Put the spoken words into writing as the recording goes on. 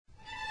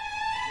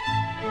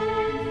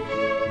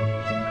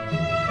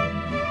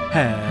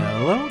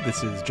Hello,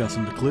 this is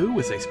Justin DeClue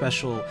with a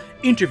special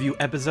interview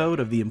episode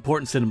of the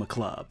Important Cinema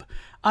Club.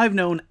 I've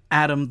known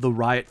Adam the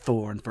Riot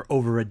Thorn for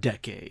over a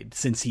decade,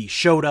 since he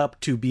showed up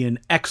to be an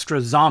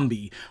extra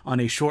zombie on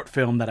a short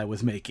film that I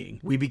was making.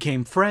 We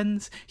became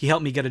friends, he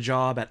helped me get a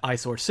job at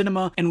Eyesore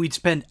Cinema, and we'd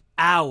spend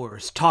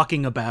hours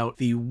talking about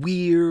the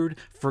weird,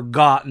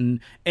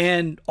 forgotten,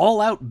 and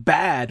all-out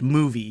bad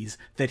movies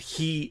that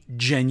he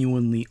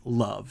genuinely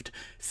loved.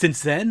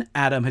 Since then,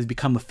 Adam has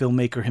become a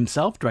filmmaker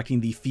himself,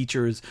 directing the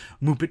features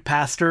Muppet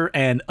Pastor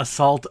and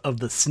Assault of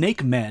the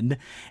Snake Men,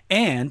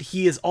 and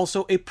he is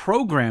also a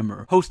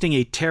programmer, hosting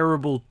a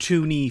terrible,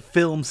 toony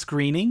film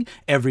screening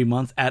every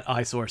month at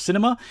Eyesore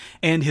Cinema,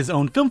 and his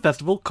own film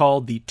festival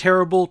called the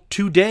Terrible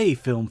 2-Day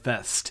Film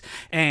Fest.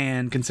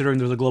 And considering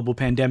there's a global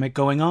pandemic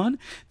going on,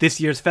 this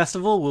year's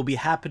festival will be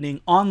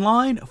happening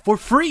online for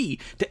free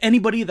to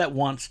anybody that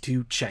wants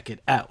to check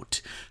it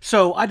out.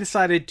 So I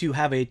decided to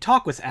have a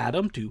talk with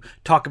Adam to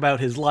talk about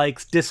his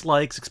likes,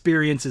 dislikes,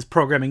 experiences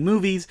programming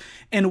movies,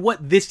 and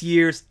what this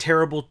year's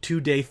Terrible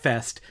 2-Day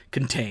Fest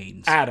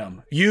contains.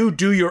 Adam, you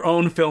do your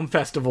own film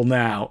festival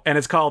now, and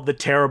it's called the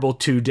Terrible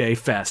 2-Day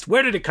Fest.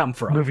 Where did it come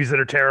from? Movies that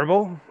are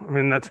terrible? I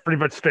mean, that's pretty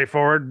much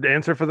straightforward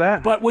answer for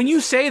that. But when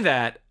you say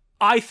that,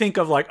 I think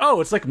of like, oh,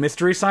 it's like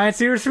Mystery Science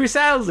Theater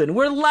 3000.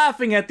 We're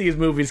laughing at these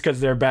movies because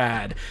they're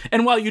bad.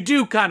 And while you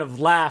do kind of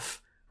laugh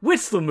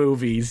with the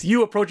movies,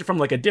 you approach it from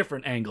like a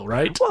different angle,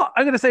 right? Well,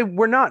 I'm going to say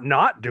we're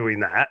not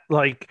doing that.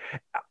 Like,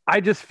 I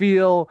just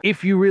feel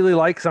if you really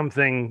like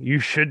something, you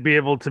should be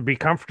able to be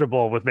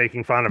comfortable with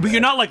making fun of it. But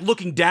you're not like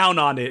looking down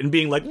on it and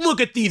being like,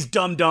 look at these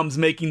dum-dums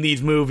making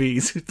these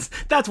movies.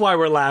 That's why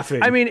we're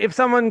laughing. I mean, if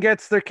someone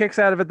gets their kicks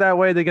out of it that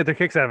way, they get their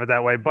kicks out of it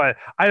that way. But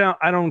I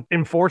don't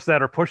enforce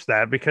that or push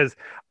that, because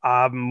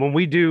when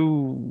we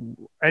do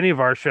any of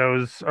our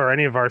shows or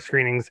any of our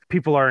screenings,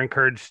 people are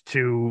encouraged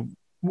to.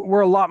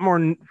 We're a lot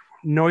more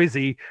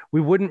noisy.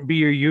 We wouldn't be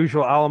your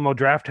usual Alamo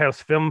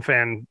Drafthouse film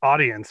fan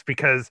audience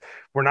because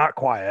we're not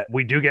quiet.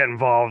 We do get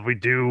involved. We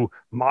do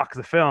mock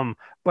the film.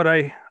 But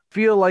I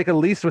feel like, at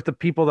least with the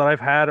people that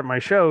I've had at my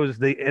shows,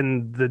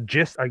 the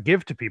gist I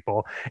give to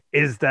people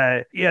is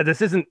that, yeah,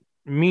 this isn't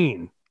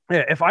mean.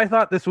 Yeah, if I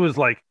thought this was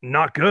like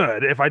not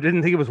good, if I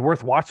didn't think it was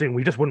worth watching,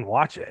 we just wouldn't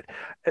watch it.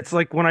 It's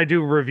like when I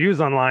do reviews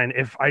online,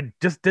 if I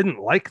just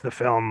didn't like the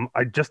film,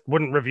 I just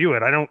wouldn't review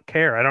it. I don't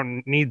care. I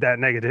don't need that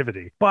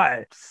negativity.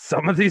 But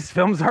some of these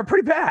films are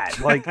pretty bad.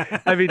 Like,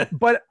 I mean,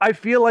 but I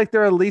feel like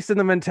they're at least in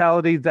the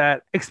mentality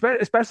that,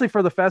 especially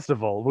for the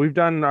festival, we've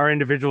done our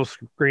individual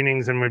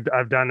screenings and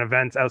I've done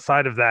events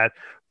outside of that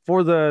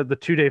for the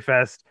 2-Day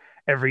Fest.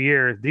 Every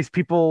year, these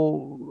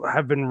people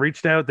have been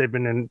reached out. They've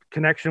been in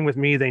connection with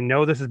me. They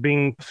know this is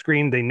being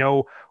screened. They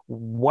know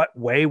what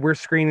way we're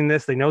screening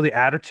this. They know the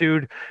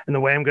attitude and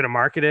the way I'm going to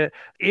market it.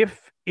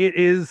 If it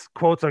is,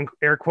 quotes on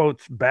air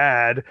quotes,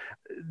 bad,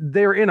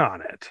 they're in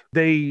on it.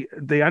 They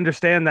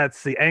understand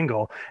that's the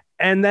angle.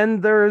 And then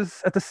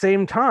there's, at the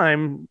same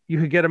time, you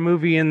could get a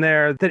movie in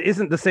there that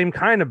isn't the same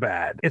kind of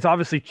bad. It's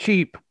obviously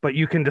cheap, but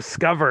you can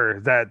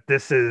discover that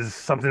this is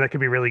something that could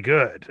be really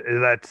good.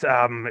 That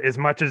as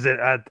much as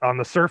it on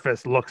the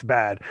surface looks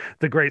bad,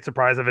 the great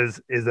surprise of it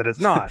is that it's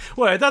not.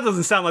 Well, that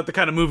doesn't sound like the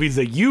kind of movies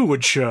that you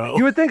would show.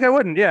 You would think I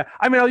wouldn't, yeah.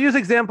 I mean, I'll use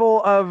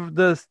example of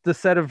the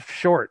set of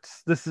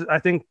shorts. This is, I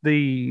think,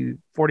 the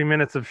 40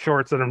 minutes of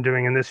shorts that I'm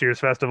doing in this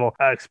year's festival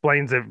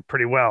explains it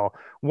pretty well.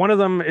 One of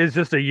them is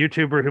just a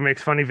YouTuber who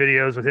makes funny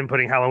videos with him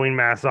putting Halloween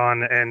masks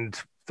on and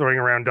throwing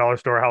around dollar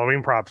store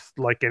Halloween props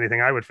like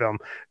anything I would film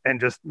and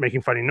just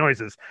making funny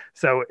noises.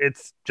 So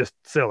it's just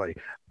silly.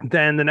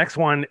 Then the next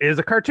one is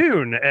a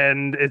cartoon,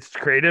 and it's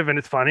creative and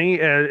it's funny.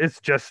 It's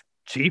just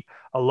cheap.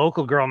 A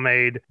local girl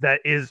made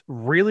that is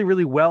really,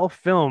 really well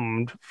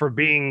filmed for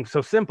being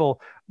so simple,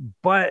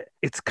 but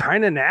it's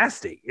kind of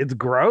nasty. It's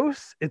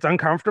gross. It's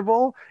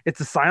uncomfortable. It's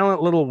a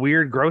silent little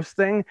weird gross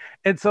thing.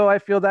 And so I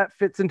feel that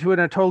fits into it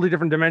in a totally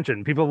different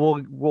dimension. People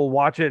will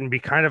watch it and be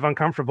kind of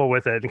uncomfortable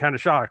with it and kind of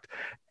shocked,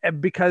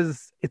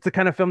 because it's the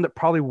kind of film that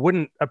probably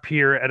wouldn't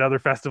appear at other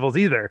festivals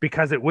either,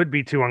 because it would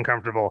be too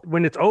uncomfortable.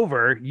 When it's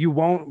over, you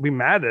won't be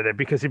mad at it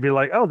because you'd be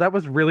like, oh, that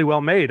was really well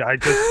made. I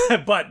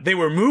just But they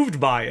were moved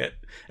by it.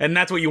 And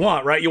that's what you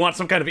want, right? You want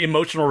some kind of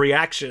emotional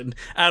reaction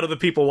out of the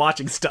people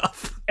watching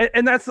stuff.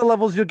 And that's the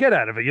levels you'll get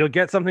out of it. You'll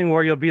get something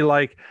where you'll be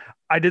like,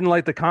 I didn't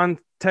like the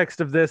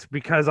context of this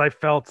because I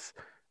felt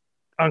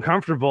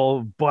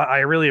uncomfortable, but I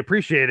really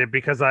appreciate it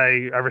because I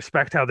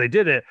respect how they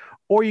did it.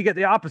 Or you get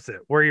the opposite,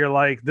 where you're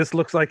like, this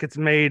looks like it's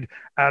made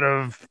out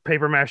of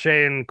paper mache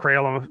and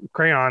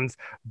crayons,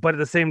 but at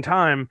the same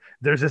time,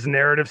 there's this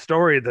narrative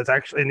story that's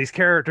actually, and these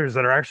characters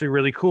that are actually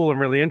really cool and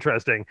really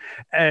interesting.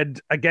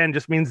 And again,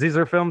 just means these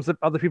are films that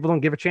other people don't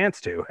give a chance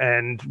to.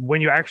 And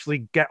when you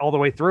actually get all the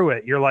way through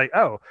it, you're like,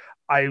 oh,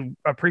 I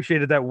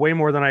appreciated that way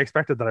more than I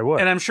expected that I would.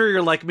 And I'm sure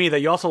you're like me,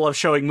 that you also love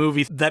showing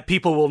movies that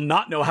people will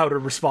not know how to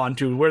respond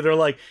to, where they're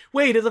like,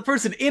 wait, is the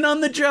person in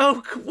on the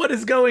joke? What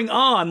is going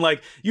on?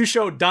 Like, you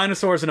showed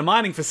dinosaurs in a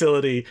mining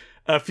facility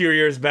a few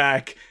years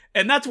back,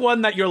 and that's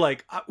one that you're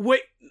like,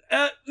 wait,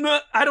 I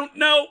don't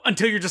know,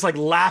 until you're just like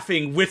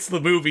laughing with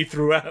the movie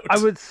throughout. I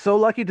was so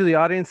lucky to the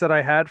audience that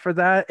I had for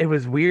that. It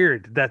was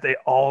weird that they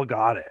all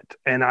got it.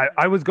 And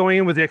I was going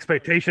in with the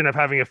expectation of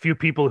having a few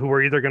people who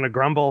were either going to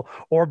grumble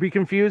or be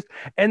confused.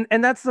 And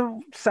that's the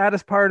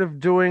saddest part of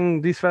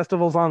doing these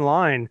festivals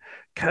online,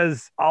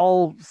 because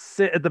I'll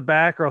sit at the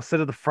back or I'll sit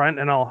at the front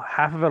and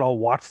half of it I'll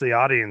watch the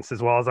audience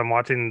as well as I'm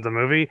watching the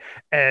movie.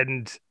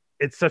 And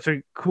it's such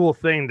a cool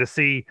thing to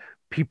see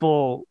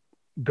people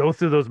go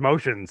through those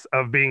motions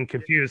of being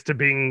confused to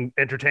being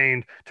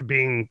entertained to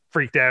being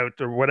freaked out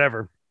or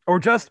whatever, or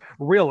just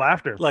real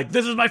laughter. Like,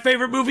 this is my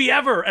favorite movie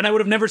ever, and I would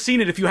have never seen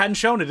it if you hadn't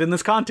shown it in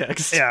this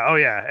context. Yeah, oh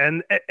yeah.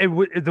 And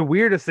the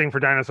weirdest thing for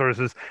dinosaurs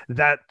is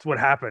that's what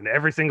happened.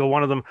 Every single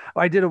one of them.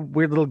 I did a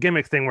weird little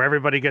gimmick thing where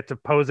everybody get to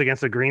pose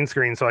against a green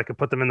screen so I could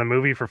put them in the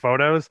movie for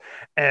photos,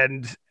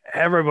 and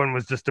everyone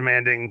was just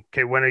demanding,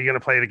 okay, when are you going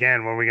to play it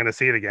again? When are we going to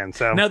see it again?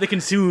 So now they can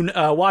soon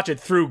watch it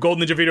through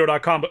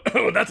goldenninjavideo.com, but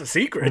oh, that's a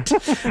secret.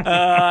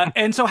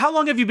 And so how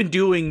long have you been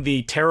doing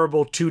the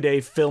terrible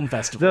 2-day film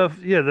festival?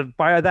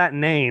 By that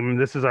name,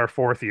 this is our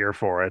 4th year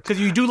for it. Because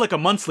you do like a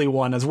monthly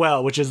one as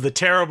well, which is the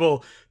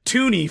terrible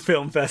Toonie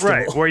Film Festival.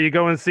 Right, where you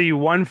go and see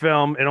one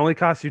film. It only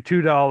costs you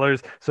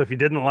 $2. So if you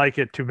didn't like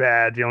it, too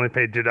bad. You only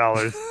paid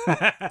 $2.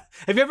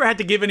 Have you ever had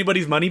to give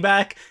anybody's money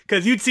back?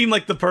 Because you'd seem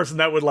like the person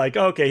that would like,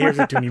 okay, here's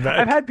your Toonie back.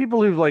 I've had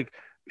people who've like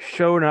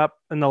shown up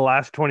in the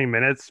last 20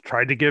 minutes,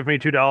 tried to give me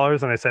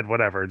 $2, and I said,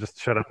 whatever, just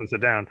shut up and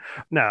sit down.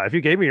 No, if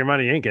you gave me your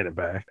money, you ain't getting it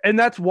back. And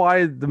that's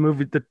why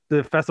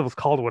the festival's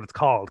called what it's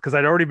called, because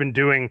I'd already been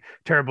doing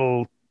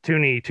terrible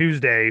Toonie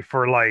Tuesday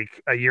for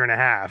like a year and a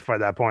half by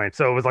that point.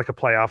 So it was like a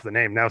play off the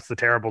name. Now it's the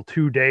Terrible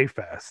 2-Day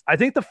Fest. I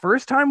think the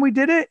first time we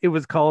did it, it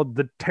was called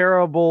the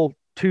Terrible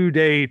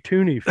 2-Day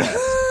Toonie Fest.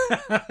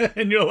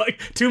 And you're like,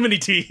 too many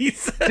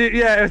T's.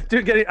 Yeah,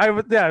 I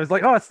was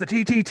like, oh, it's the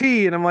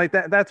TTT, and I'm like,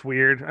 that's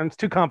weird. It's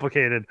too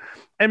complicated,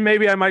 and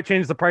maybe I might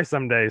change the price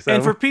someday. So,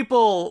 and for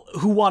people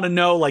who want to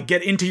know, like,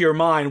 get into your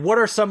mind, what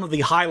are some of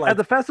the highlights at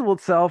the festival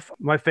itself?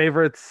 My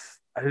favorites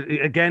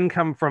again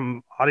come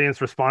from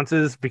audience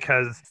responses,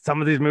 because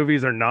some of these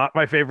movies are not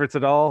my favorites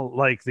at all,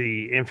 like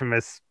the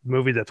infamous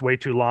movie that's way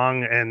too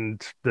long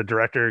and the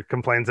director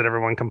complains that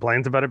everyone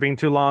complains about it being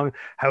too long,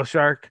 House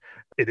Shark.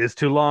 It is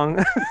too long.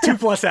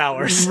 2+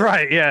 hours.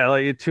 Right. Yeah.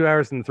 Like 2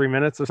 hours and 3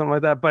 minutes or something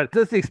like that. But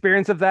just the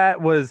experience of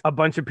that was a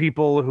bunch of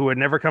people who had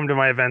never come to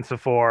my events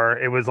before.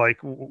 It was like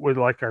with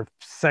like our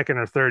 2nd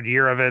or 3rd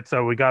year of it.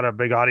 So we got a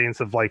big audience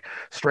of like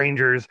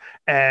strangers,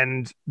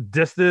 and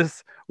just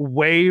this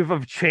wave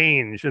of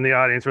change in the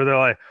audience where they're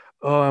like,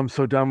 oh, I'm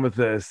so done with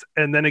this.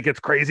 And then it gets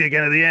crazy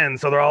again at the end.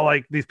 So they're all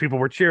like, these people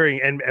were cheering,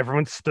 and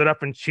everyone stood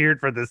up and cheered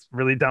for this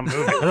really dumb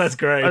movie. That's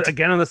great.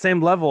 Again, on the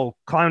same level,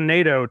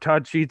 Clownado,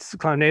 Todd Sheets'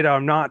 Clownado.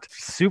 I'm not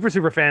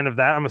super fan of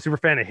that. I'm a super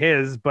fan of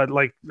his, but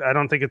like, I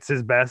don't think it's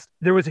his best.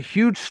 There was a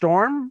huge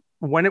storm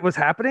when it was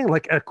happening,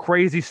 like a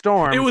crazy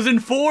storm. It was in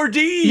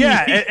 4D.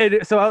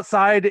 Yeah. So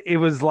outside, it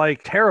was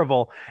like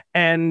terrible.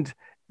 And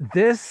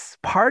this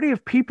party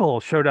of people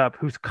showed up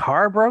whose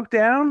car broke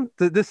down.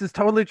 This is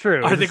totally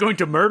true. Are they going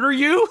to murder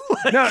you?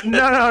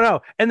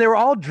 No. And they were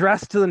all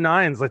dressed to the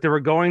nines, like they were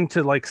going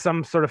to like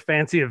some sort of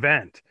fancy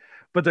event.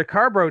 But their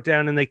car broke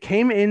down, and they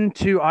came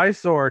into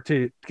Eyesore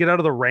to get out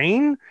of the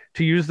rain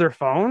to use their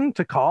phone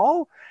to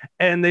call.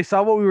 And they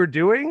saw what we were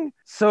doing.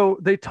 So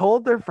they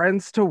told their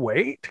friends to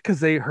wait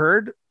because they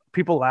heard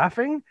people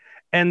laughing.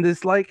 And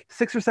this like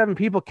 6 or 7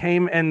 people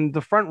came, and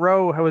the front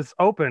row was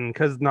open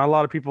because not a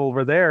lot of people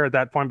were there at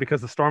that point because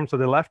of the storm. So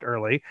they left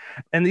early.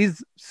 And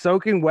these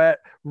soaking wet,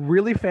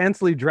 really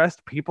fancily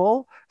dressed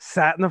people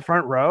sat in the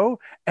front row.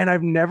 And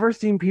I've never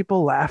seen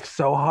people laugh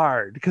so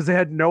hard because they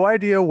had no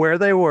idea where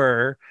they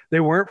were. They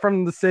weren't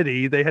from the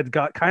city. They had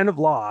got kind of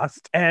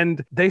lost,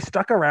 and they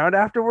stuck around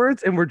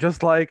afterwards and were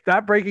just like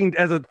that breaking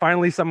as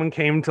finally someone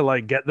came to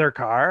like get their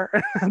car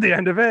at the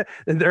end of it.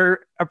 And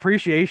their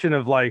appreciation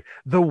of like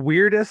the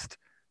weirdest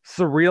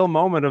surreal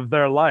moment of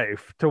their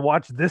life to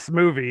watch this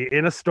movie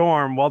in a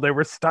storm while they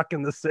were stuck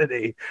in the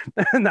city,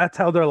 and that's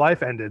how their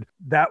life ended.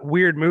 That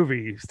weird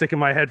movie stick in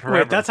my head forever.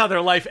 Wait, that's how their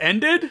life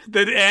ended?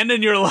 Did it end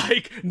and you're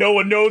like, no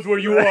one knows where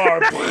you are?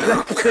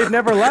 They've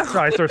never left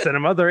Eyesore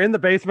Cinema. They're in the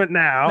basement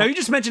now. Now, you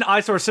just mentioned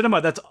Eyesore Cinema.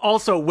 That's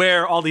also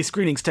where all these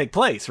screenings take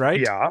place, right?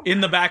 Yeah.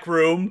 In the back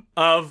room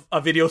of a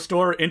video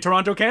store in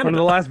Toronto, Canada. One of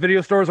the last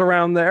video stores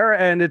around there,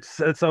 and it's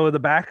so in the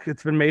back,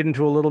 it's been made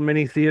into a little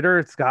mini theater.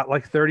 It's got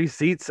like 30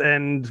 seats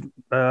and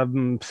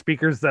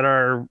speakers that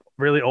are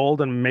really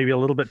old and maybe a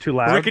little bit too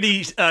loud.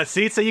 Rickety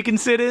seats that you can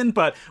sit in,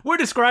 but we're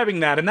describing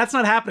that, and that's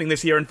not happening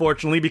this year,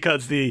 unfortunately,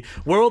 because the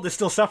world is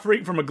still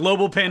suffering from a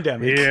global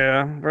pandemic.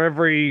 Yeah, for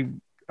every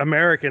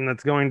American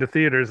that's going to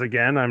theaters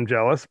again, I'm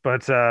jealous,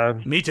 but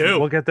me too.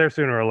 We'll get there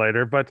sooner or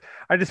later. But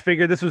I just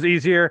figured this was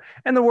easier,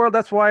 and the world,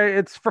 that's why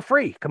it's for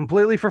free,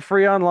 completely for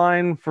free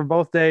online for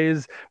both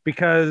days,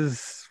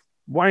 because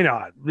why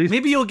not?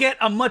 Maybe you'll get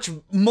a much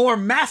more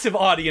massive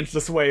audience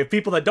this way of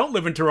people that don't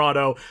live in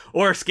Toronto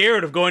or are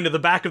scared of going to the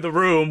back of the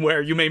room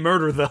where you may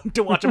murder them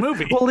to watch a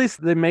movie. Well, at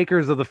least the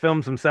makers of the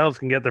films themselves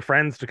can get their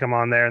friends to come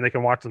on there and they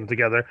can watch them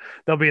together.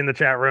 They'll be in the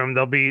chat room.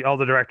 All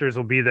the directors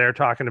will be there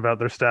talking about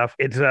their stuff.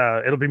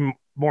 It'll be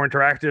more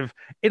interactive.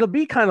 It'll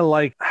be kind of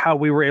like how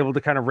we were able to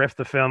kind of riff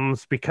the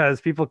films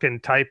because people can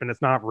type and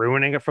it's not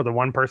ruining it for the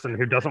one person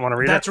who doesn't want to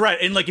read That's right.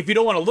 And like, if you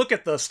don't want to look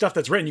at the stuff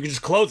that's written, you can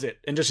just close it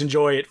and just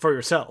enjoy it for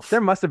yourself.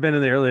 There must have been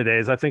in the early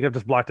days. I think I've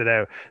just blocked it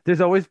out.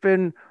 There's always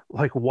been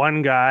like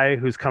one guy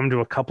who's come to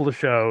a couple of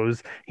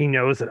shows. He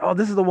knows that, oh,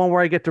 this is the one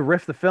where I get to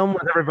riff the film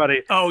with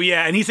everybody. Oh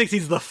yeah. And he thinks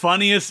he's the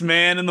funniest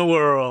man in the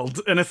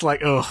world. And it's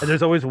like, oh. And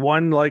there's always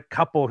one like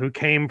couple who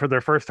came for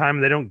their first time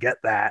and they don't get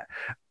that.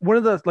 One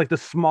of the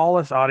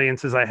smallest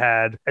audiences I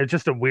had, it's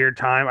just a weird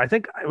time. I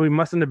think we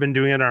mustn't have been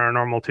doing it on our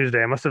normal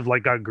Tuesday. I must have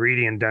like got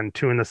greedy and done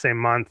 2 in the same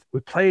month. We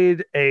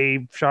played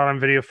a shot on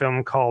video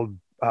film called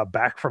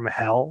Back from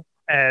Hell.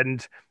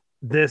 And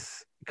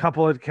this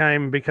couple had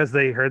came because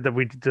they heard that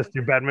we just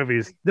do bad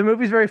movies. The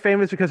movie's very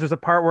famous because there's a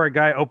part where a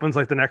guy opens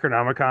like the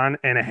Necronomicon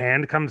and a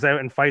hand comes out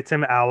and fights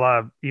him a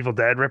la Evil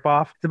Dead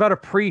ripoff. It's about a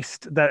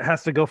priest that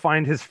has to go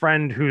find his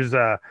friend who's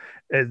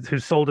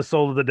sold his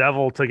soul to the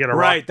devil to get a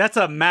right. rock. That's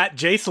a Matt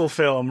Jasel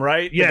film,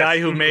 right? Yes. The guy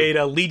who made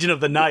Legion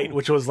of the Night,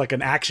 which was like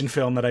an action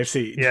film that I've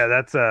seen. Yeah,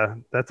 that's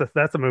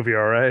a movie,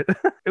 all right.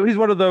 He's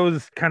one of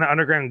those kind of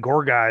underground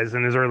gore guys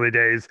in his early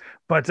days.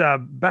 But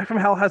Back from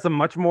Hell has a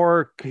much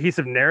more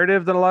cohesive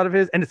narrative than a lot of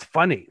his, and it's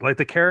funny. Like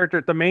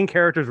the main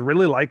character is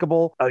really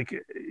likable. Like,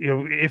 you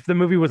know, if the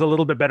movie was a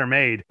little bit better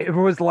made, it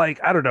was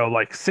like, I don't know,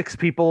 like 6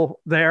 people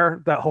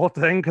there, that whole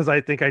thing, because I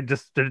think I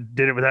just did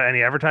it without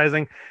any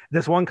advertising.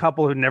 This one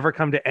couple who never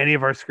come to any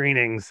of our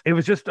screenings. It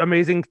was just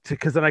amazing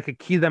because then I could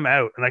key them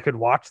out and I could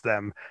watch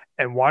them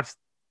and watch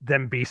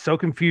them be so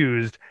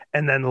confused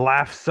and then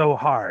laugh so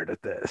hard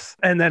at this.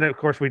 And then of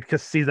course we'd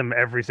just see them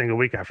every single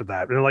week after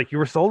that. And they're like, you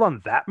were sold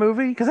on that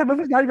movie? Because that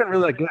movie's not even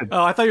really that good.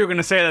 Oh, I thought you were going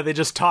to say that they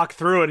just talk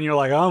through it and you're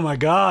like, oh my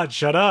God,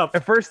 shut up.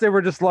 At first they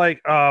were just like,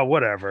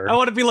 whatever. I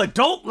want to be like,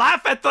 don't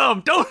laugh at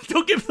them.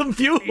 Don't give them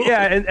fuel.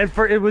 Yeah. And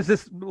it was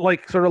this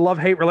like sort of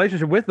love-hate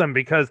relationship with them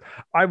because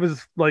I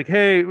was like,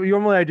 hey,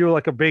 normally I do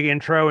like a big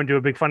intro and do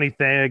a big funny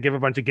thing. I give a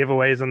bunch of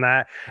giveaways and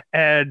that.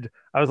 And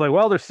I was like,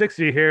 well, there's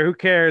 60 here. Who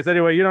cares?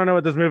 Anyway, you don't know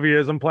what this movie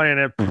is. I'm playing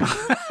it.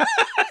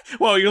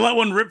 Whoa, you let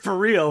one rip for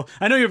real.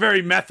 I know you're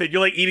very method. You're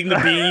like eating the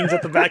beans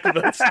at the back of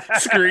the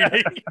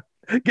screening.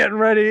 Getting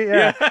ready.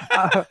 Yeah.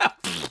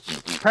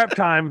 Prep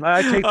time.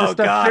 I take this stuff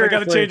God, seriously. I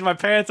got to change my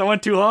pants. I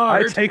went too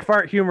hard. I take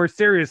fart humor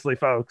seriously,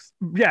 folks.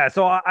 Yeah,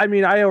 so I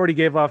mean, I already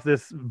gave off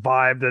this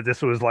vibe that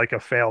this was like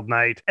a failed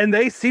night. And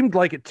they seemed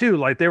like it too.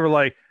 Like they were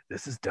like,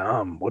 this is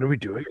dumb. What are we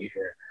doing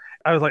here?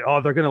 I was like, oh,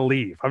 they're going to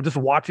leave. I'm just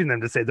watching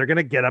them to say they're going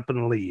to get up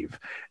and leave.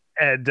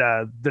 And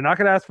they're not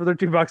going to ask for their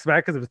 $2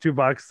 back because it was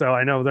 $2. So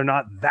I know they're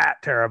not that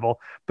terrible.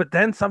 But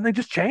then something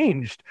just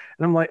changed.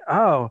 And I'm like,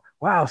 oh,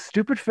 wow,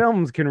 stupid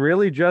films can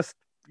really just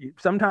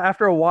sometime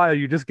after a while,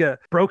 you just get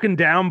broken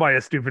down by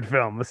a stupid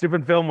film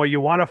where you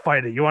want to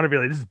fight it. You want to be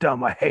like, this is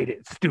dumb. I hate it.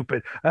 It's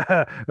stupid.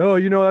 Oh,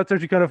 you know, that's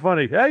actually kind of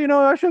funny. Yeah, you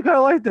know, I should kind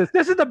of like this.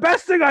 This is the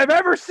best thing I've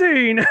ever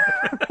seen.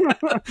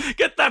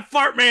 Get that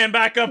fart man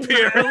back up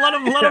here. Let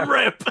him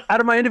rip. Out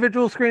of my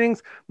individual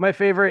screenings, my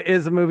favorite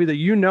is a movie that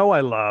you know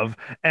I love,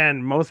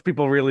 and most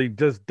people really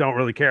just don't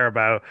really care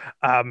about,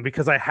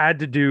 because I had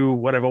to do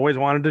what I've always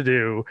wanted to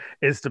do,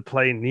 is to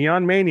play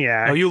Neon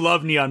Maniac. Oh, you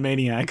love Neon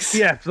Maniacs.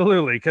 Yeah,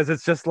 absolutely, because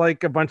it's just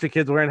like a bunch of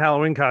kids wearing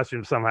Halloween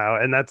costumes somehow,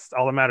 and that's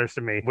all that matters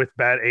to me with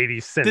bad 80s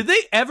synth. Did they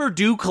ever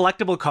do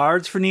collectible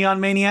cards for Neon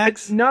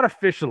Maniacs? Not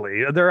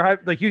officially. There,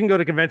 like, you can go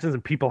to conventions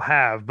and people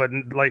have, but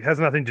like has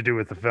nothing to do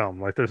with the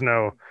film. Like there's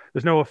no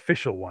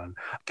official one,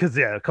 because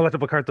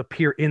collectible cards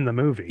appear in the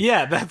movie.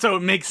 Yeah, that's how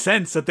it makes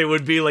sense that they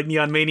would be like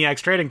Neon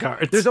Maniacs trading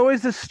cards. There's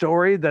always this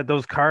story that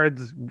those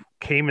cards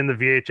came in the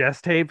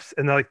VHS tapes,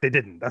 and they're like, they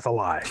didn't. That's a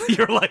lie.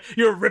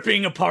 You're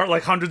ripping apart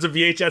like hundreds of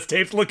VHS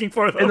tapes looking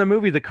for them. In the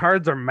movie, the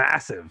cards are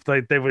massive.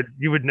 Like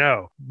you would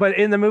know. But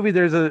in the movie,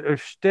 there's a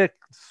shtick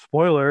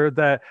spoiler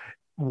that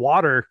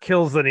water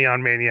kills the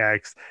Neon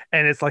Maniacs,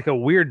 and it's like a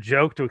weird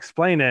joke to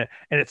explain it,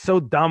 and it's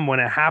so dumb when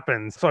it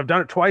happens. So I've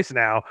done it twice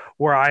now,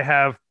 where I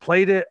have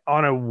played it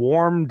on a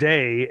warm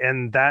day,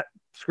 and that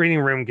screening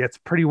room gets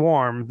pretty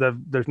warm.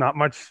 There's not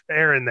much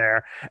air in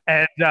there,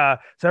 and so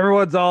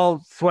everyone's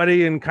all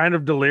sweaty and kind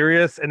of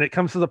delirious, and it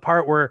comes to the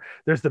part where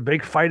there's the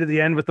big fight at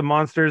the end with the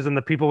monsters and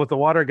the people with the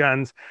water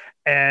guns,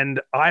 and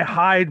I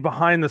hide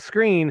behind the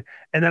screen,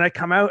 and then I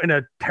come out in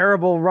a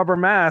terrible rubber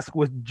mask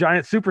with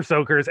giant super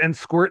soakers and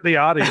squirt the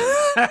audience.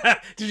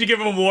 Did you give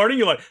them a warning?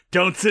 You're like,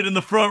 don't sit in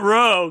the front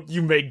row,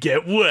 you may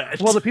get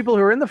wet. Well, the people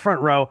who are in the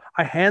front row,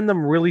 I hand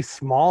them really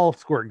small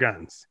squirt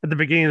guns at the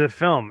beginning of the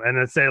film, and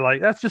I'd say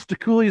like, that's just to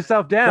cool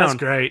yourself down. That's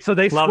great. So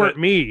they squirt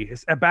me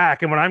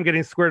back, and when I'm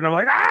getting squirted, I'm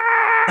like,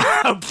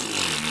 ah!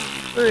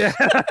 Yeah.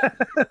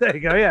 There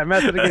you go. Yeah,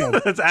 method again.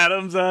 That's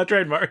Adam's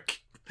trademark.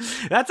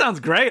 That sounds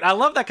great. I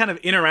love that kind of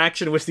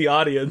interaction with the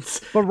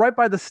audience. But right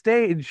by the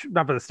stage,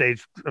 not by the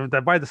stage,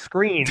 by the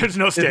screen. There's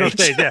no stage.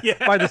 Yeah.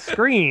 Yeah. By the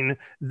screen,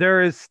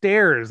 there is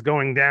stairs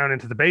going down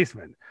into the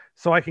basement.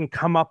 So I can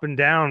come up and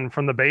down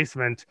from the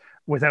basement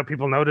without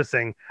people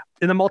noticing.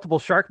 In the multiple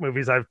shark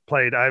movies I've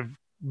played, I've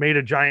made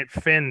a giant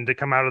fin to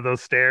come out of those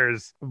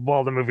stairs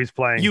while the movie's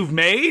playing. You've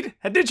made?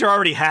 Did you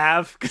already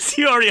have? Because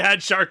you already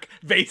had shark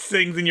face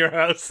things in your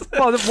house.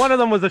 Well, one of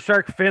them was a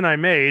shark fin I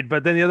made,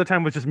 but then the other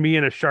time was just me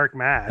in a shark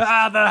mask.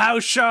 Ah, the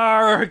house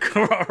shark.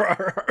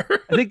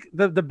 I think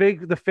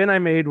the fin I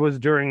made was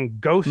during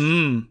Ghost.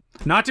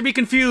 Not to be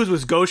confused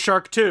with Ghost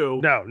Shark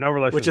 2. No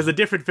relation. Which is a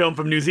different film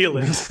from New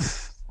Zealand.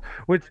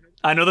 Which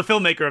I know the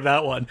filmmaker of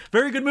that one.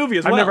 Very good movie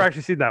as well. I've never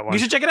actually seen that one. You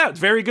should check it out. It's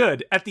very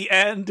good. At the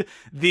end,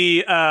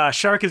 the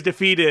shark is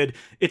defeated.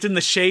 It's in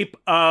the shape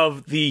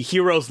of the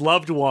hero's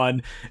loved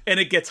one, and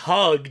it gets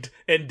hugged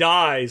and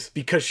dies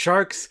because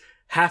sharks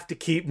have to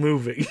keep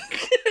moving.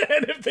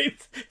 And if they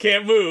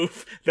can't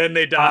move, then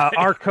they die.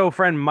 Our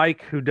co-friend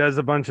Mike, who does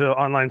a bunch of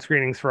online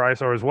screenings for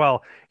ISOR as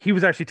well, he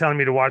was actually telling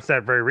me to watch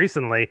that very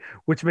recently,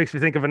 which makes me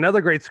think of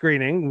another great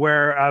screening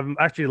where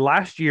actually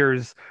last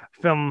year's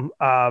film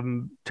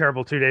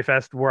Terrible 2-Day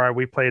Fest, where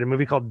we played a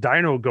movie called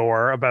Dino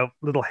Gore about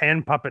little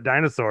hand puppet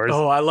dinosaurs.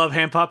 Oh, I love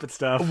hand puppet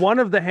stuff. One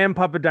of the hand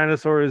puppet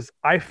dinosaurs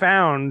I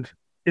found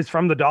is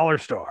from the dollar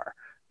store.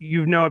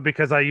 You know it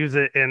because I use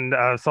it in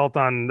Assault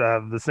on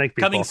the Snake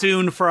People. Coming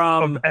soon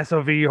from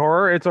SOV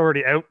Horror. It's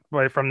already out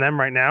from them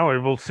right now. It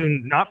will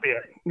soon not be.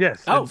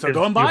 Yes. Oh, so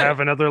go and buy it. You have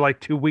another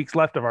 2 weeks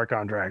left of our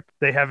contract.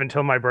 They have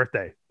until my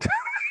birthday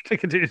to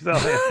continue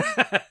selling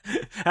it.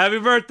 Happy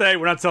birthday.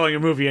 We're not selling a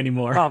movie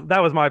anymore. That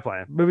was my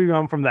plan. Moving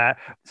on from that.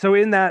 So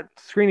in that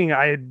screening,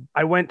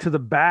 I went to the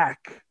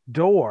back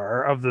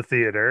door of the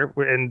theater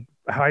and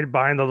hide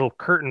behind the little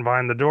curtain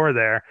behind the door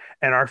there,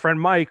 and our friend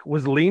Mike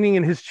was leaning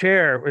in his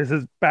chair with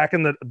his back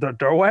in the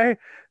doorway,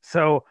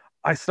 so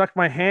I stuck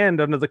my hand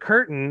under the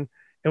curtain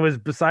and was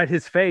beside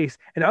his face,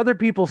 and other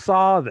people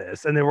saw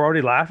this and they were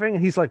already laughing,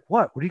 and he's like,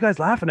 what are you guys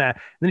laughing at?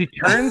 And then he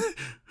turns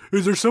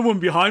Is there someone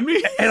behind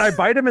me? And I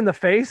bite him in the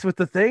face with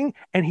the thing,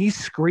 and he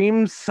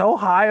screams so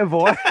high a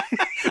voice.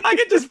 I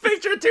can just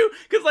picture it too,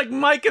 because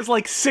Mike is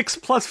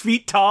 6+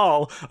 feet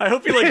tall. I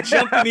hope he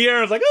jumped in the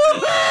air and was like,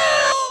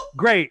 oh!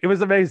 Great. It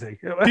was amazing.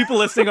 People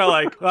listening are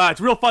like,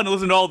 it's real fun to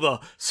listen to all the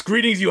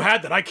screenings you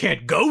had that I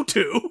can't go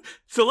to.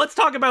 So let's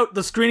talk about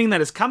the screening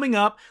that is coming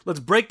up. Let's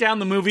break down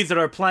the movies that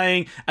are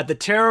playing at the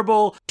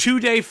Terrible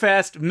 2-Day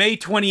Fest, May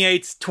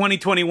 28th,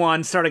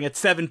 2021, starting at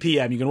 7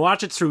 p.m. You can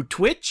watch it through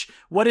Twitch.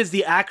 What is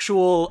the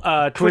actual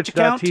Twitch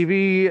account?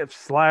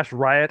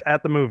 Twitch.tv/Riot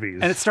at the Movies.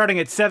 And it's starting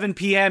at 7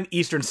 p.m.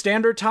 Eastern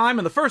Standard Time.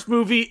 And the first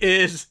movie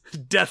is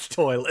Death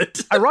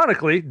Toilet.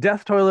 Ironically,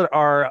 Death Toilet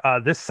are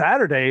this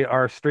Saturday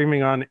are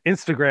streaming on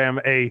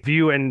Instagram a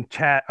view and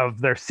chat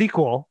of their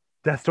sequel,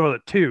 Death Toilet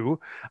 2,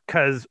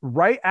 because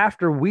right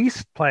after we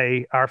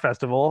play our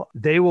festival,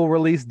 they will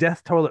release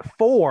Death Toilet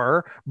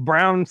 4,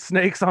 Brown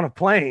Snakes on a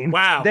Plane.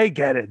 Wow. They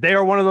get it. They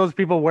are one of those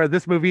people where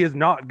this movie is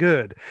not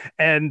good.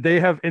 And they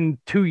have, in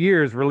 2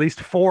 years,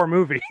 released 4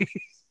 movies.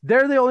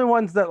 They're the only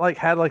ones that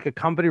had a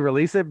company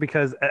release it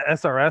because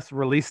SRS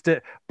released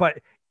it. But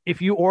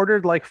if you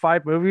ordered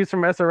 5 movies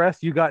from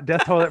SRS, you got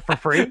Death Toilet for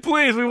free.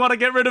 Please, we want to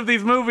get rid of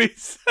these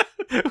movies.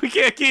 We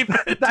can't keep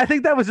it. I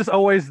think that was just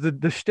always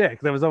the shtick.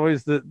 That was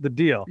always the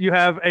deal. You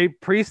have a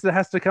priest that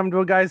has to come to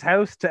a guy's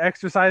house to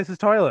exercise his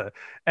toilet,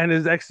 and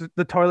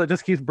the toilet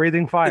just keeps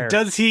breathing fire.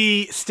 Does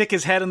he stick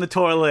his head in the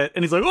toilet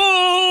and he's like,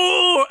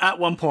 oh, at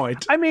one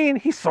point? I mean,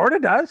 he sort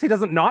of does. He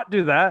doesn't not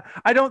do that.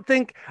 I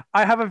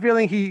have a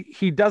feeling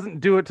he doesn't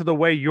do it to the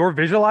way you're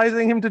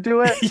visualizing him to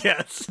do it.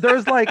 Yes.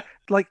 There's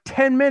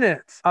 10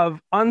 minutes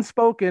of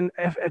unspoken,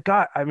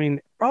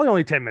 probably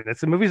only 10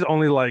 minutes. The movie's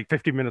only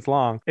 50 minutes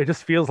long. It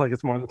just feels like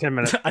it's more than 10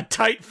 minutes. A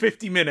tight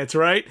 50 minutes,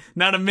 right?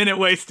 Not a minute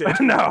wasted.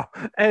 No.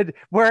 And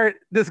where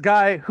this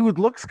guy who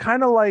looks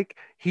kind of like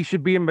he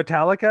should be in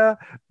Metallica,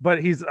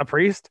 but he's a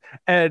priest,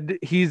 and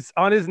he's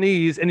on his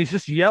knees and he's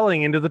just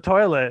yelling into the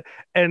toilet,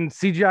 and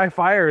CGI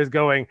fire is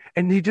going,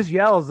 and he just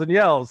yells and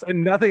yells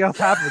and nothing else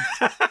happens.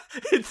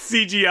 It's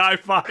CGI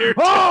fire.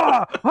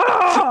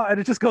 And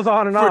it just goes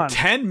on and on. For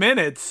 10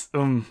 minutes.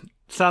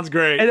 Sounds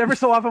great. And every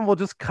so often we'll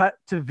just cut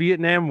to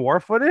Vietnam War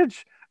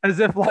footage as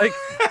if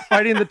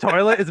fighting the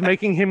toilet is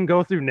making him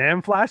go through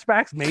Nam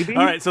flashbacks, maybe.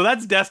 All right, so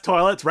that's Death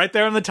Toilet. It's right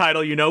there in the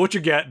title. You know what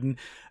you're getting.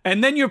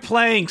 And then you're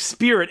playing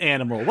Spirit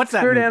Animal. What's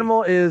that Spirit movie?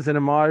 Animal is an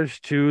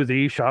homage to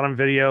the shot on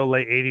video,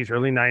 late 80s,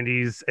 early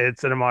 90s.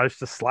 It's an homage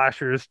to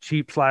slashers,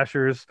 cheap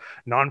slashers,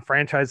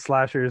 non-franchise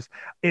slashers.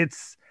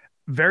 It's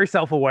very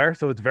self-aware,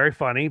 so it's very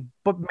funny,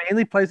 but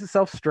mainly plays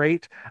itself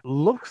straight.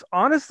 Looks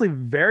honestly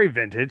very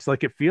vintage.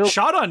 It feels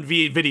shot on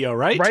video,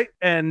 right? Right.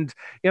 And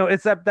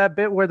it's that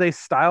bit where they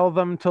style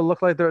them to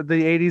look like they're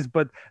the 80s,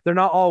 but they're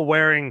not all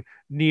wearing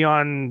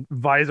neon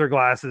visor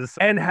glasses,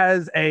 and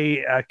has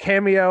a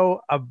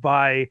cameo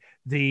by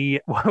the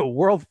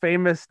world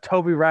famous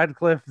Toby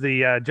Radcliffe,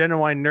 the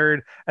genuine nerd,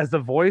 as the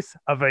voice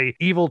of a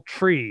evil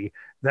tree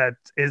that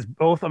is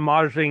both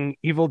homaging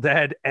Evil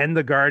Dead and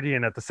The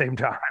Guardian at the same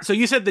time. So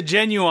you said the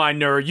genuine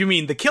nerd, you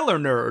mean the killer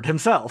nerd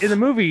himself. In the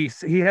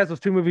movies, he has those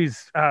two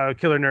movies,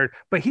 Killer Nerd,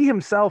 but he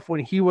himself, when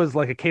he was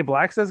like a cable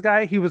access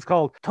guy, he was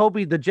called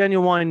Toby the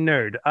Genuine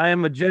Nerd. I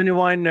am a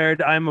genuine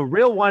nerd. I am a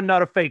real one,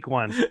 not a fake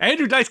one.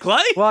 Andrew Dice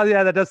Clay? Well,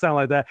 yeah, that does sound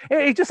like that.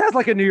 He just has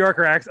like a New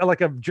Yorker accent,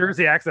 like a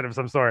Jersey accent of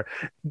some sort.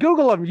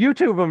 Google him,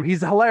 YouTube him.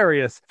 He's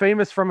hilarious.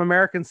 Famous from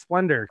American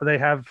Splendor. They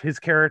have his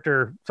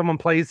character, someone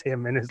plays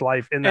him in his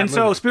life in that movie.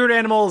 So Spirit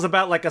Animal is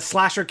about like a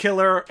slasher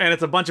killer, and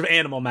it's a bunch of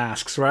animal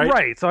masks, right?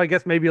 Right. So I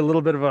guess maybe a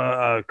little bit of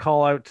a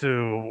call out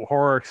to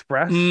Horror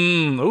Express.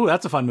 Ooh,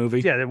 that's a fun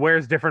movie. Yeah, it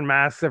wears different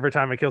masks every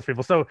time it kills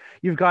people. So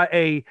you've got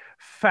a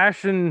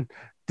fashion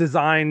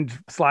designed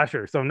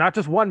slasher. So not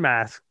just one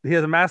mask. He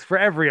has a mask for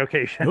every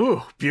occasion.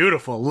 Ooh,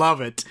 beautiful.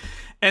 Love it.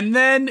 And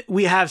then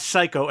we have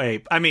Psycho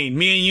Ape. I mean,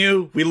 me and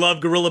you, we love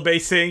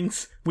gorilla-based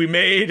things. We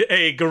made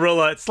a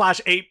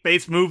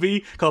gorilla/ape-based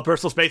movie called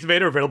Personal Space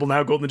Invader, available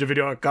now at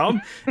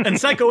goldenninjavideo.com. And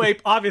Psycho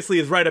Ape obviously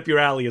is right up your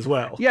alley as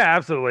well. Yeah,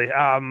 absolutely.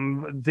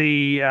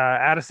 The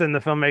Addison, the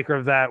filmmaker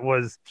of that,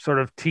 was sort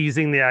of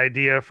teasing the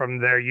idea from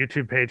their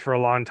YouTube page for a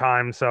long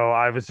time. So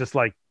I was just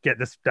like, get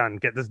this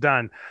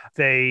done.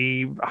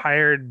 They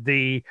hired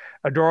the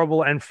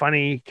adorable and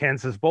funny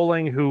Kansas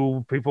Bowling,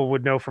 who people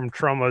would know from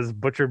Troma's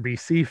Butcher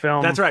BC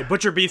film. That's right,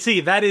 Butcher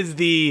BC. That is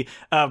the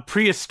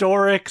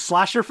prehistoric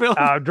slasher film.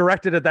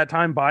 Directed at that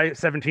time by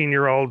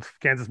 17-year-old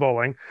Kansas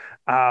Bowling.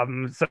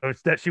 So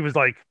that she was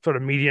like sort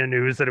of media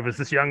news that it was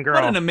this young girl.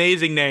 What an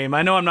amazing name.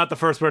 I know I'm not the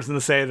first person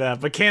to say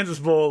that, but Kansas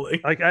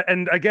Bowling.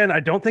 And again, I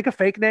don't think a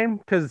fake name,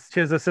 because she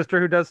has a sister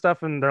who does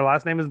stuff and their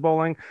last name is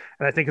Bowling.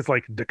 And I think it's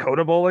like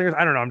Dakota Bowling.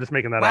 I don't know. I'm just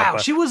making that up. Wow,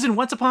 she was in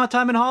Once Upon a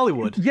Time in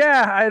Hollywood.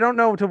 Yeah, I don't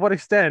know to what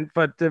extent,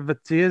 but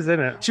she is in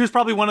it. She was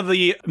probably one of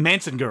the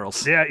Manson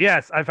girls. Yeah,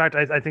 yes. In fact,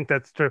 I think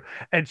that's true.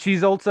 And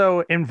she's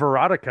also in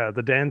Veronica,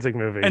 the Danzig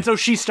movie. And so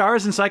she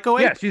stars in Psycho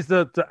Ape? Yeah, she's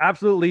the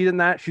absolute lead in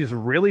that. She's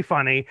really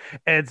funny.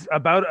 It's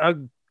about a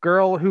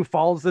girl who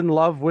falls in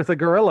love with a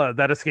gorilla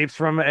that escapes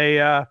from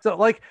a so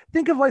like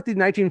think of like the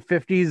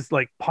 1950s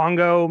like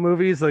Pongo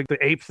movies, like the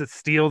apes that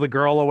steal the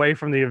girl away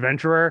from the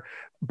adventurer,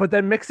 but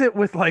then mix it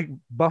with like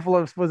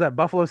Buffalo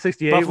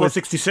 68, Buffalo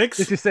 66,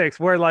 66,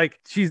 where like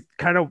she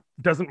kind of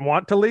doesn't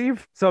want to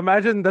leave. So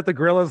imagine that the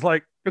gorilla's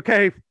like,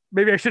 okay,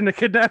 maybe I shouldn't have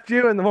kidnapped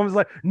you. And the woman's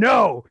like,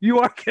 no, you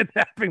are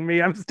kidnapping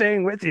me. I'm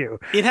staying with you.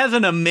 It has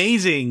an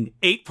amazing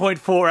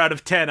 8.4 out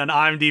of 10 on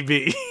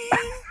IMDb.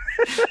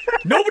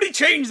 Nobody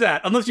change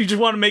that unless you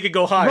just want to make it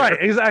go higher. Right,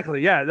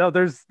 exactly. Yeah, no,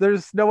 there's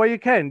no way you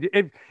can.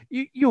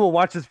 You will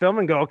watch this film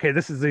and go, okay,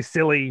 this is a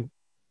silly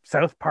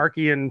South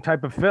Parkian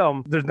type of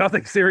film. There's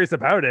nothing serious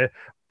about it.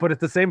 But at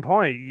the same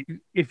point,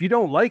 if you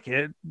don't like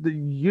it,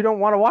 you don't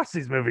want to watch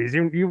these movies.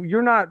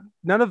 You're not,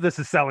 none of this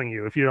is selling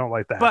you if you don't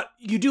like that. But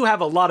you do have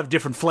a lot of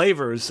different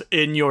flavors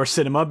in your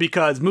cinema,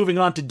 because moving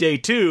on to day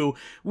 2,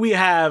 we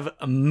have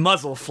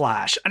Muzzle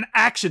Flash, an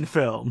action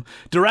film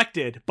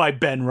directed by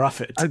Ben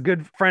Ruffett. A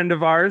good friend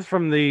of ours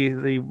from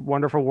the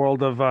wonderful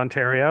world of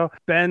Ontario.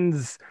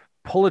 Ben's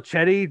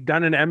Pulicetti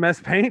done in MS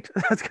Paint.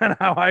 That's kind of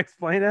how I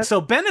explain it.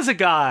 So Ben is a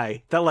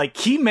guy that like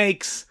he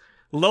makes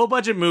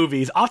low-budget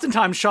movies,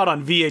 oftentimes shot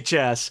on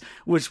VHS,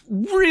 with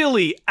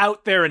really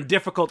out there and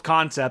difficult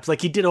concepts.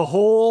 Like he did a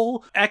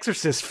whole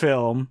Exorcist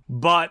film,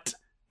 but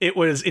it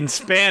was in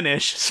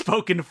Spanish,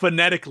 spoken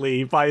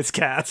phonetically by his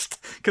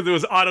cast, because it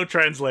was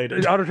auto-translated.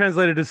 It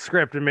auto-translated his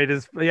script and made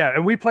his... Yeah,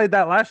 and we played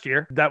that last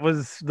year. That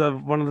was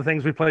one of the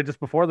things we played just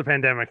before the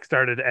pandemic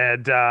started.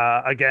 And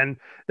again,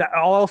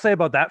 all I'll say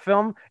about that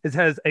film is it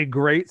has a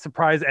great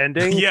surprise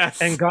ending.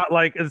 Yes. And got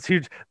like, it's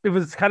huge. It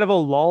was kind of a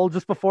lull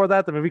just before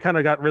that. The movie kind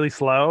of got really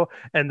slow.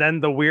 And then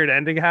the weird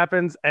ending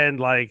happens and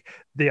like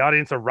the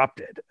audience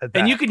erupted at that.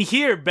 And you can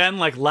hear Ben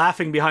like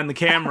laughing behind the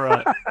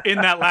camera in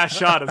that last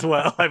shot as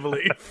well, I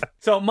believe.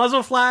 So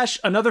Muzzle Flash,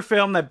 another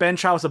film that Ben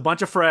shot with a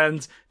bunch of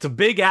friends. It's a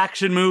big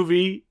action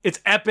movie. It's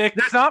epic.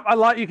 There's not a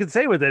lot you can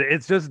say with it.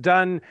 It's just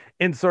done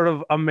in sort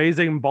of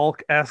amazing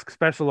Bulk-esque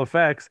special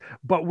effects,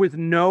 but with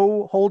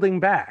no holding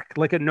back.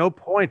 Like at no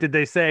point did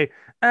they say,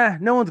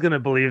 no one's going to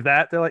believe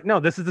that. They're like, no,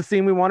 this is the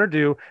scene we want to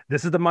do.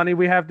 This is the money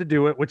we have to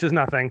do it, which is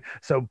nothing.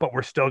 So, but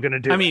we're still going to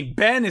do it. I mean,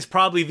 Ben is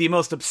probably the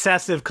most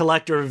obsessive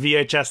collector of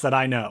VHS that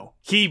I know.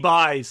 He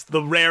buys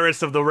the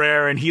rarest of the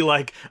rare, and he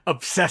like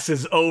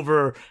obsesses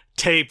over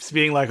tapes,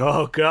 being like,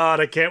 oh god,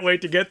 I can't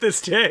wait to get this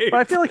tape.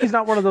 But I feel like he's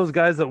not one of those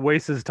guys that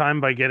wastes his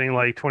time by getting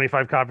like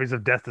 25 copies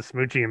of Death to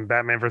Smoochie and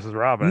Batman versus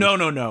Robin.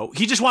 No.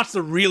 He just wants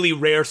the really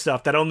rare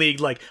stuff that only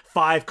like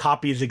 5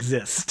 copies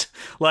exist.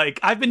 Like,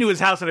 I've been to his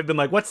house and I've been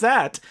like, what's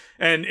that?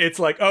 And it's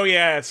like, oh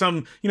yeah,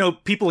 some,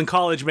 people in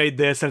college made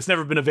this and it's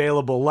never been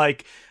available.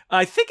 Like,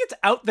 I think it's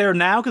out there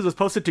now because it was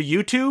posted to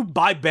YouTube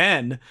by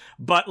Ben,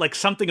 but like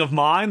Something of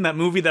Mine, that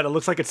movie that it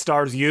looks like it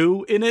stars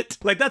you in it,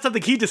 like that's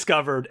something he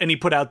discovered and he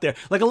put out there.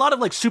 Like a lot of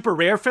like super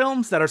rare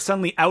films that are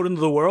suddenly out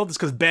into the world is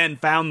because Ben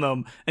found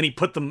them and he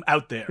put them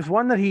out there. There's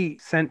one that he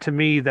sent to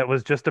me that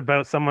was just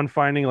about someone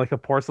finding like a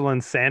porcelain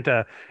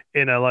Santa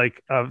in a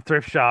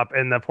thrift shop,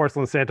 and the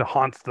porcelain Santa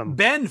haunts them.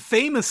 Ben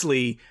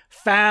famously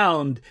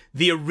found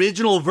the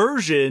original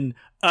version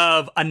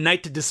of A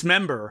Night to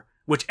Dismember,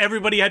 which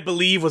everybody had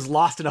believed was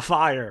lost in a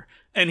fire,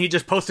 and he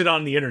just posted it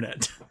on the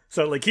internet.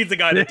 So, like, he's the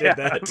guy that did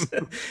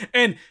that.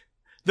 And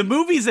the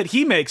movies that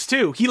he makes,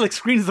 too, he, like,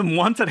 screens them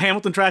once at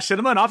Hamilton Trash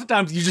Cinema, and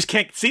oftentimes you just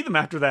can't see them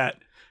after that.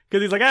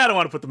 Because he's like, I don't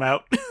want to put them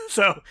out.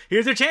 So,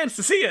 here's your chance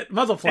to see it.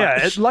 Muzzle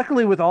flash. Yeah,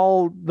 luckily with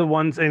all the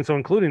ones, and so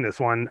including this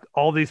one,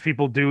 all these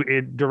people do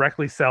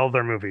directly sell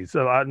their movies.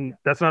 So,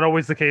 that's not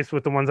always the case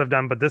with the ones I've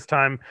done, but this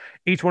time,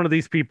 each one of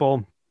these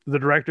people, the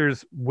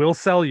directors will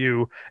sell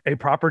you a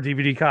proper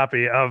DVD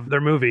copy of their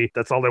movie.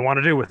 That's all they want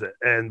to do with it.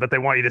 But they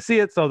want you to see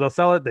it, so they'll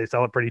sell it. They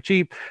sell it pretty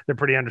cheap. They're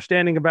pretty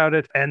understanding about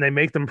it, and they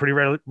make them pretty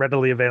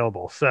readily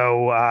available.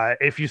 So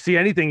if you see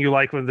anything you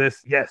like with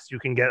this, yes, you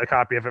can get a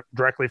copy of it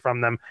directly from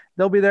them.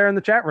 They'll be there in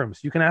the chat rooms.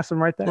 You can ask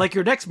them right there. Like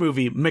your next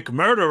movie,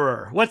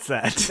 McMurderer. What's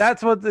that?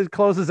 That's what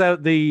closes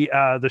out the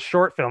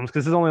short films,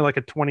 because it's only like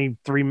a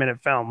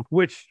 23-minute film,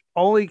 which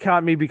only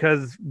caught me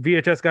because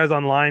VHS Guys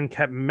Online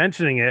kept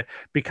mentioning it,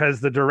 because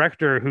the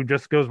director, who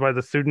just goes by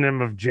the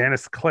pseudonym of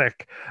Janice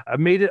Click,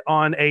 made it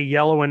on a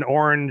yellow and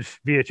orange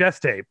VHS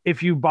tape.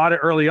 If you bought it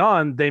early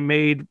on, they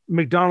made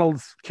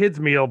McDonald's kids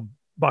meal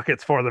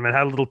buckets for them and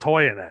had a little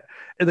toy in it.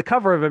 And the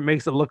cover of it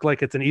makes it look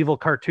like it's an evil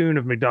cartoon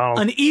of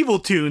McDonald's. An Evil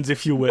Tunes,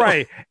 if you will.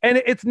 Right.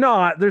 And it's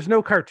not. There's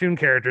no cartoon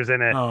characters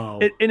in it. Oh.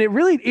 And it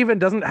really even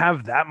doesn't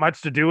have that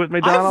much to do with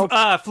McDonald's.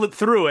 I've flipped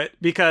through it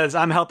because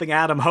I'm helping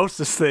Adam host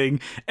this thing,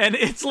 and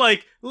it's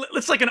like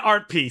an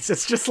art piece.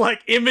 It's just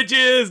like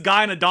images,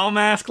 guy in a doll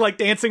mask like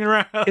dancing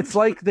around. It's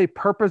like they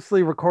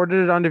purposely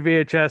recorded it onto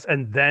VHS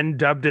and then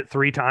dubbed it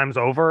 3 times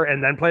over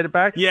and then played it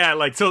back. Yeah,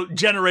 like, so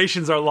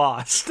generations are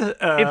lost.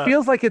 It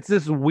feels like it's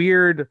this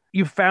weird,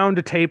 you found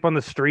a tape on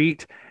the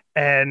street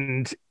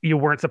and you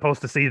weren't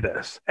supposed to see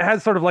this. It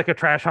has sort of like a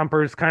Trash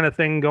Humpers kind of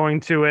thing going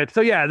to it.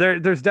 So yeah,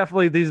 there's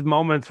definitely these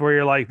moments where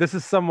you're like, this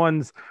is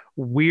someone's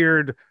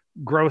weird,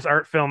 gross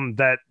art film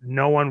that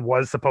no one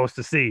was supposed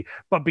to see.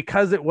 But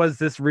because it was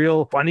this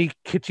real funny,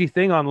 kitschy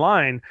thing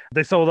online,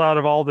 they sold out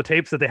of all the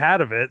tapes that they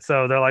had of it.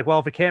 So they're like, well,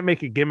 if it can't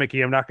make it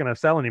gimmicky, I'm not going to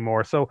sell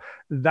anymore. So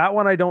that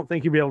one I don't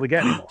think you'll be able to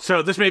get anymore.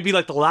 So this may be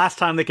like the last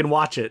time they can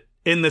watch it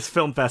in this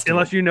film festival.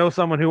 Unless you know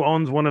someone who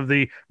owns one of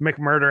the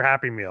McMurder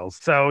Happy Meals.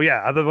 So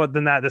yeah, other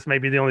than that, this may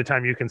be the only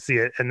time you can see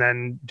it. And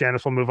then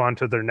Janice will move on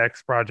to their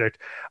next project,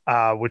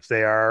 which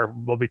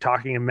will be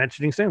talking and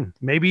mentioning soon.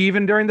 Maybe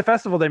even during the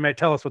festival, they might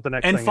tell us what the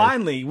next thing is. And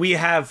finally, we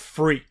have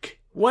Freak.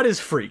 What is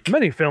Freak?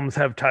 Many films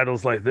have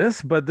titles like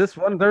this, but this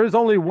one, there is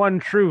only one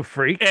true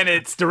Freak. And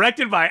it's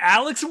directed by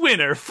Alex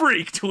Winter,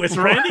 Freaked, with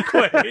Randy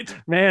Quaid.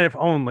 Man, if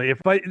only.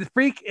 But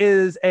Freak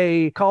is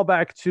a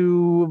callback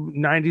to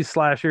 90s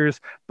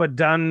slashers, but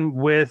done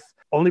with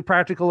only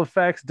practical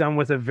effects, done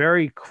with a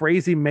very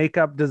crazy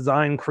makeup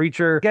design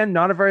creature. Again,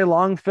 not a very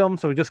long film,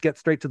 so we just get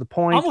straight to the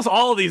point. Almost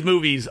all of these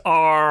movies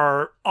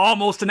are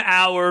almost an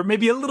hour,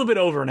 maybe a little bit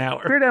over an hour.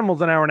 Spirit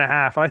Animal's an hour and a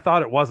half. I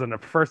thought it wasn't.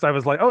 At first, I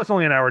was like, oh, it's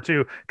only an hour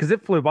too, because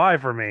it flew by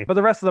for me. But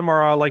the rest of them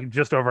are all like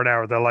just over an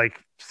hour. They're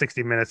like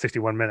 60 minutes,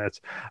 61 minutes.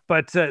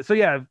 But so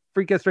yeah,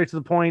 Freak gets straight to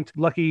the point.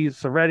 Lucky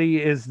Soretti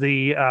is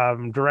the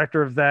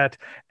director of that.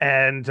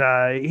 And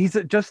he's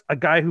just a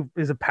guy who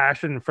is a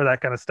passion for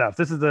that kind of stuff.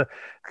 This is the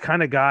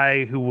kind of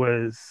guy who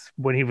was,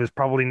 when he was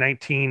probably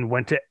 19,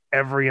 went to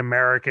every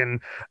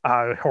American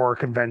horror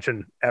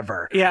convention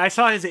ever. Yeah, I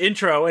saw his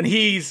intro, and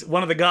he's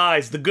one of the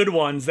guys, the good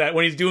ones, that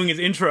when he's doing his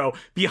intro,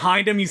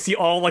 behind him you see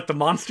all like the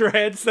monster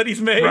heads that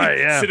he's made, right,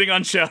 yeah, sitting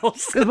on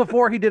shelves. Because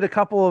before he did a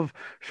couple of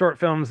short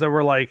films that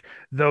were like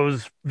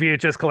those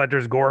VHS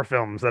collectors gore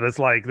films that it's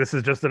like, this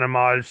is just an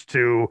homage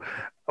to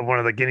one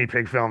of the guinea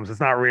pig films. It's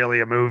not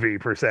really a movie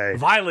per se.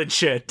 Violent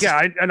shit.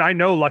 Yeah, I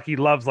know Lucky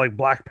loves like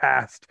Black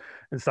Past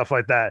and stuff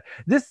like that.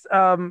 This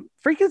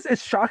Freak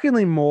is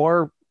shockingly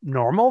more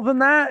normal than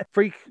that.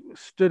 Freak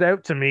stood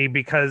out to me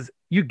because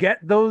you get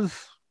those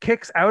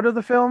kicks out of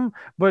the film,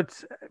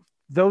 but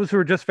those who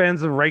are just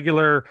fans of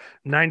regular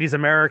 90s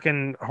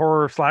American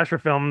horror slasher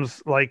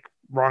films like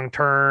Wrong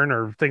Turn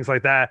or things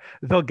like that,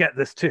 they'll get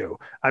this too.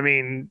 I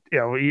mean, you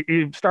know,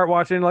 you start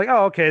watching like,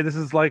 oh, okay, this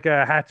is like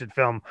a Hatchet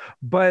film,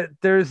 but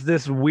there's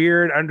this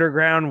weird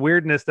underground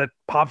weirdness that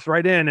pops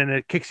right in and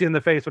it kicks you in the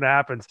face when it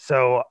happens.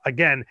 So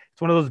again,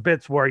 it's one of those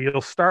bits where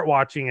you'll start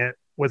watching it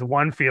with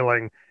one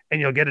feeling and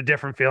you'll get a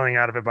different feeling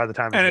out of it by the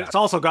time. And it's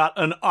also got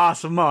an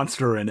awesome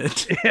monster in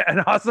it. Yeah,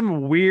 an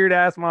awesome weird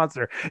ass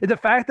monster. The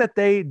fact that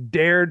they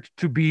dared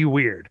to be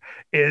weird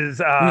is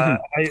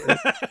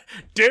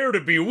dare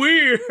to be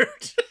weird.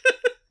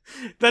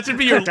 That should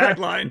be your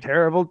tagline.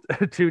 Terrible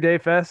 2-day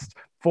fest.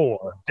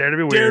 4. Dare to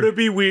be weird. Dare to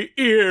be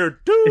weird.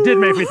 It did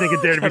make me think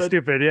of Dare to be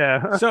stupid,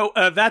 yeah. So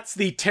that's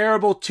the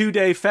Terrible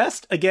 2-Day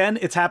Fest. Again,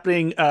 it's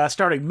happening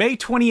starting May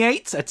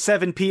 28th at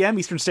 7 p.m.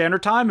 Eastern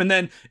Standard Time, and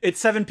then it's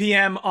 7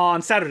 p.m.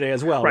 on Saturday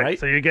as well, right?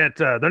 So you get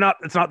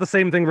it's not the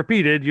same thing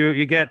repeated.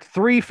 You get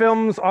 3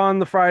 films on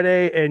the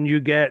Friday, and you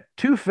get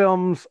 2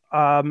 films,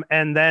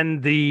 and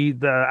then the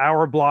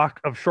hour block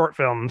of short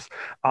films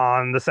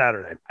on the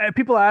Saturday. And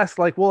people ask,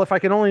 like, well, if I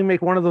can only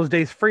make one of those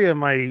days free on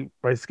my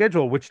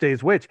schedule, which day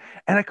is which?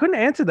 And I couldn't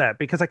answer that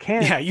because I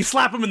can't. Yeah, you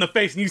slap them in the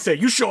face and you say,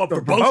 you show up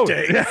for both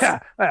days. Yeah.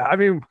 I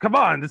mean, come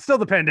on. It's still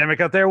the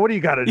pandemic out there. What do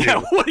you got to do?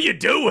 Yeah, what are you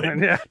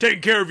doing? Yeah.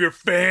 Taking care of your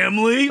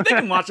family? They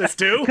can watch this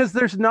too. Because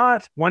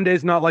one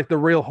day's not like the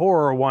real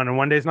horror one, and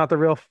one day's not the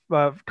real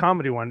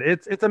comedy one.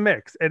 It's a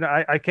mix, and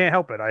I can't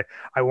help it.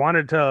 I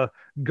wanted to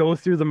go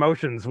through the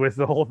motions with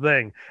the whole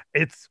thing.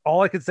 It's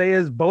all I could say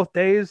is both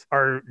days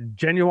are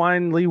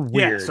genuinely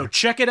weird. Yeah, so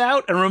check it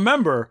out, and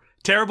remember,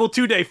 Terrible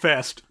 2-Day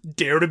Fest,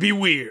 dare to be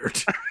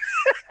weird.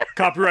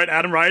 Copyright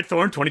Adam Riot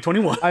Thorn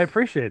 2021. I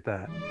appreciate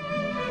that.